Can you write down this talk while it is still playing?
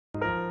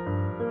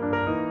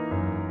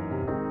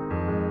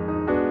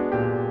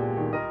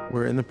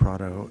We're in the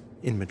Prado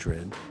in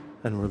Madrid,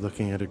 and we're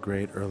looking at a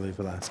great early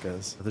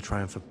Velázquez, The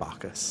Triumph of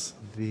Bacchus.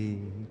 The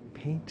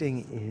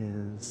painting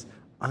is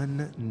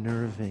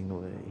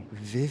unnervingly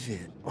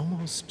vivid,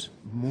 almost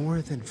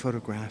more than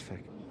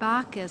photographic.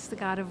 Bacchus, the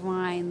god of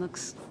wine,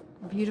 looks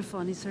beautiful,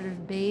 and he's sort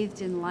of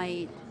bathed in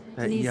light.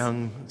 That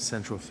young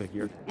central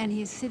figure. And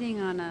he's sitting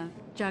on a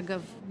jug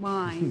of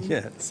wine.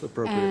 Yes,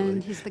 appropriately.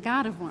 And he's the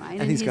god of wine.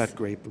 And he's got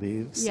grape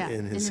leaves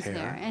in his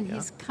hair. And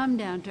he's come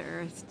down to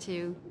earth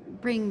to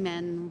bring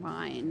men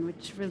wine,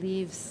 which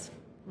relieves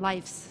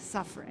life's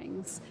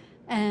sufferings.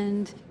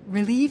 And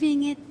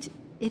relieving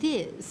it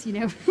is,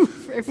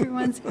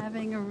 everyone's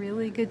having a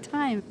really good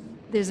time.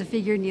 There's a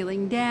figure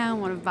kneeling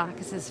down, one of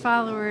Bacchus's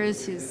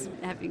followers, who's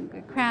having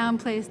a crown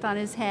placed on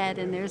his head,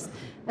 and there's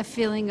a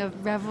feeling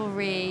of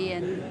revelry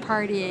and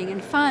partying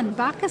and fun.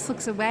 Bacchus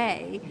looks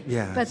away,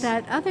 yes. But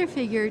that other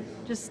figure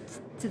just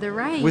to the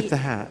right, with the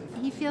hat,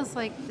 he feels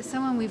like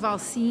someone we've all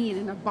seen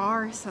in a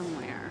bar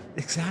somewhere.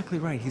 Exactly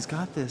right. He's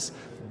got this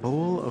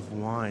bowl of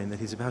wine that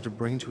he's about to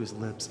bring to his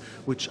lips,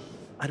 which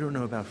I don't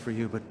know about for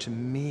you, but to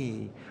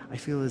me, I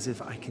feel as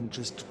if I can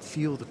just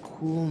feel the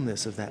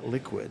coolness of that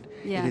liquid.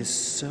 Yeah. It is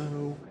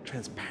so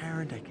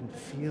transparent. I can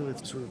feel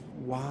it sort of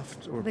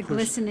waft or the push.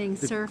 glistening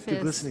surface. The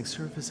glistening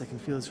surface. I can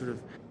feel it sort of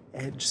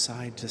edge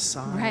side to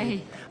side.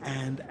 Right.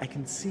 And I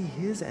can see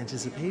his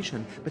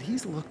anticipation, but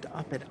he's looked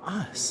up at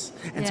us.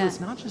 And so it's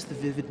not just the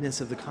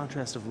vividness of the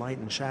contrast of light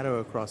and shadow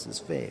across his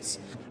face,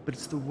 but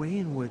it's the way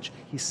in which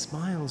he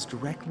smiles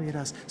directly at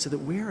us so that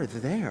we are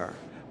there.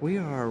 We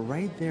are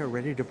right there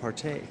ready to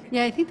partake.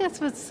 Yeah, I think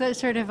that's what's so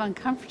sort of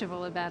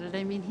uncomfortable about it.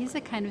 I mean, he's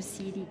a kind of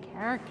seedy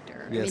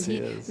character. Yes, he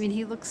is. I mean,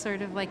 he looks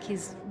sort of like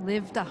he's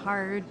lived a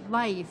hard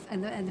life,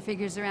 and the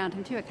figures around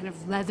him too, a kind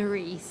of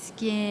leathery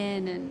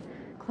skin and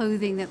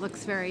clothing that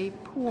looks very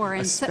poor.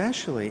 And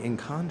especially in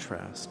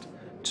contrast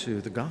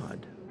to the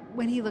god.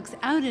 When he looks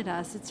out at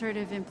us, it sort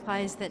of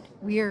implies that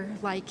we're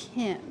like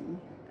him.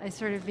 I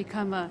sort of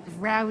become a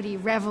rowdy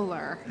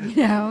reveler,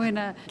 in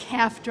a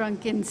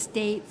half-drunken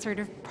state, sort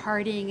of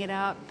partying it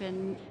up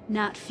and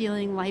not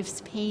feeling life's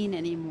pain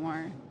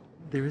anymore.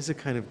 There is a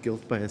kind of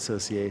guilt by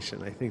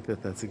association. I think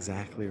that that's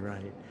exactly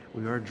right.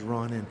 We are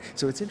drawn in.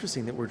 So it's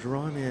interesting that we're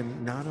drawn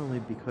in not only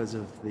because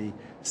of the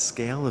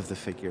scale of the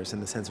figures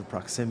and the sense of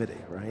proximity,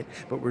 right?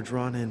 But we're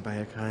drawn in by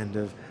a kind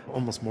of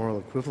almost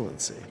moral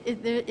equivalency.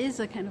 There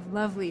is a kind of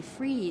lovely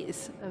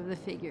frieze of the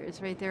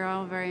figures, right? They're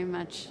all very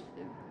much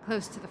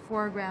close to the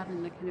foreground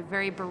in a kind of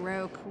very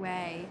Baroque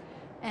way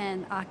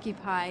and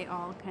occupy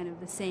all kind of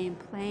the same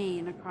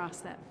plane across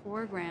that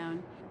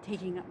foreground,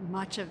 taking up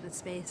much of the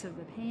space of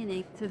the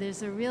painting. So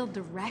there's a real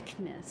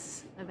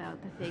directness about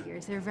the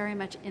figures. They're very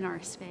much in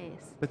our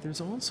space. But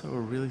there's also a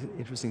really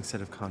interesting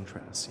set of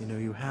contrasts.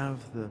 You have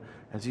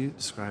as you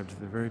described,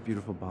 the very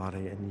beautiful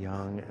body and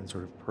young and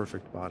sort of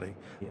perfect body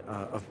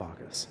of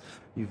Bacchus.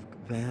 You've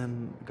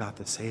then got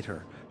the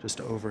satyr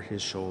just over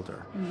his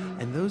shoulder.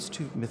 Mm-hmm. And those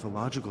two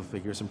mythological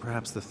figures, and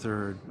perhaps the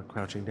third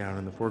crouching down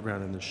in the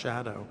foreground in the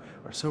shadow,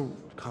 are so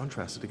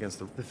contrasted against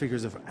the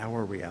figures of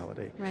our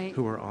reality, right,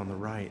 who are on the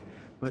right.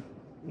 But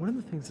one of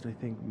the things that I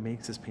think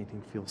makes this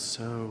painting feel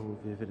so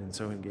vivid and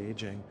so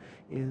engaging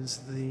is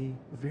the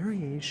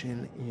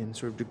variation in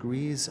sort of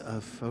degrees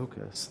of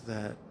focus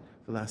that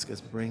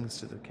Velázquez brings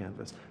to the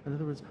canvas. In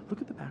other words,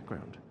 look at the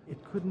background. It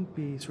couldn't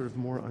be sort of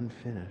more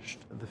unfinished.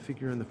 The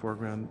figure in the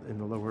foreground in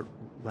the lower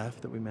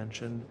left that we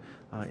mentioned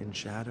in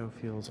shadow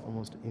feels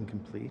almost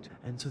incomplete.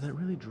 And so that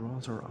really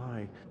draws our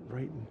eye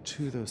right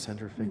into those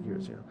center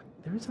figures. Mm-hmm.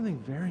 There is something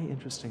very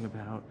interesting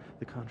about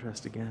the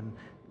contrast again.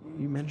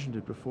 You mentioned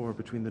it before,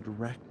 between the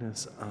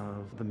directness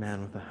of the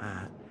man with the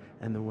hat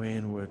and the way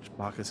in which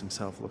Bacchus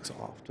himself looks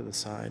off to the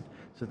side,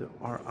 so that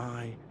our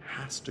eye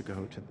has to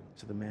go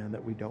to the man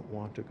that we don't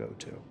want to go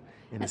to,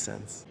 in a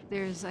sense.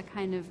 There's a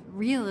kind of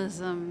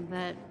realism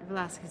that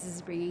Velázquez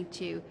is bringing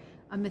to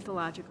a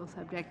mythological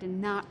subject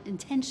and not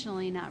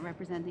intentionally not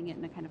representing it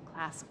in a kind of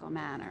classical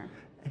manner.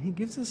 And he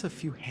gives us a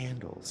few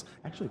handles,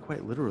 actually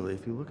quite literally.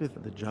 If you look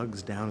at the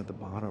jugs down at the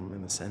bottom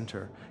in the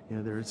center,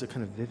 there is a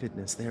kind of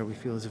vividness there. We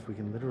feel as if we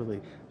can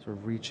literally sort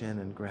of reach in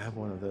and grab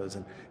one of those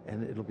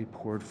and it'll be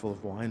poured full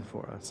of wine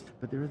for us.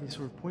 But there are these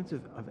sort of points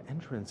of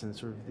entrance and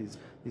sort of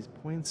these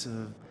points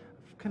of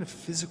kind of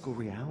physical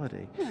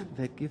reality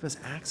that give us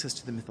access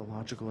to the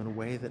mythological in a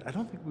way that I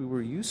don't think we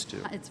were used to.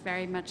 It's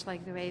very much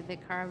like the way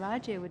that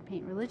Caravaggio would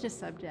paint religious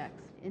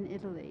subjects in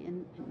Italy,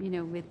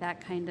 and with that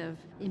kind of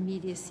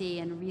immediacy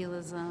and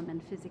realism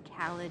and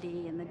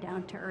physicality and the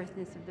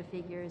down-to-earthness of the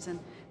figures and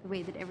the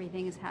way that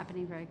everything is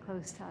happening very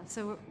close to us.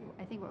 So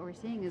I think what we're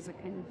seeing is a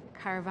kind of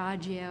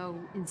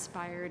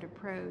Caravaggio-inspired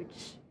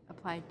approach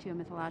applied to a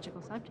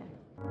mythological subject.